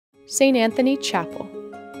St. Anthony Chapel.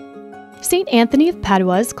 St. Anthony of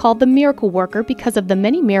Padua is called the miracle worker because of the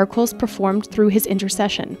many miracles performed through his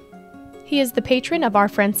intercession. He is the patron of our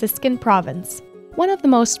Franciscan province. One of the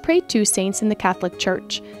most prayed to saints in the Catholic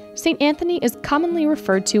Church, St. Anthony is commonly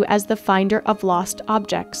referred to as the finder of lost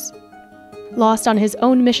objects. Lost on his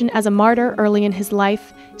own mission as a martyr early in his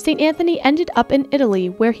life, St. Anthony ended up in Italy,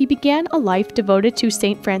 where he began a life devoted to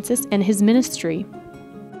St. Francis and his ministry.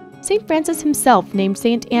 St. Francis himself named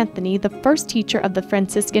St. Anthony the first teacher of the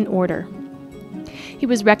Franciscan order. He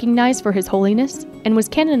was recognized for his holiness and was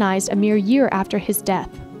canonized a mere year after his death.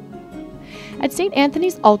 At St.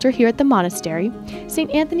 Anthony's altar here at the monastery,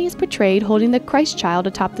 St. Anthony is portrayed holding the Christ child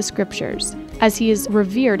atop the scriptures, as he is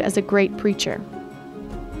revered as a great preacher.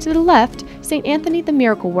 To the left, St. Anthony the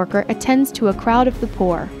miracle worker attends to a crowd of the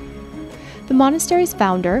poor. The monastery's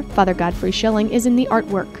founder, Father Godfrey Schilling, is in the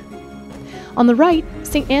artwork. On the right,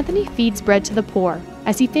 St. Anthony feeds bread to the poor,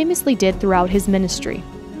 as he famously did throughout his ministry.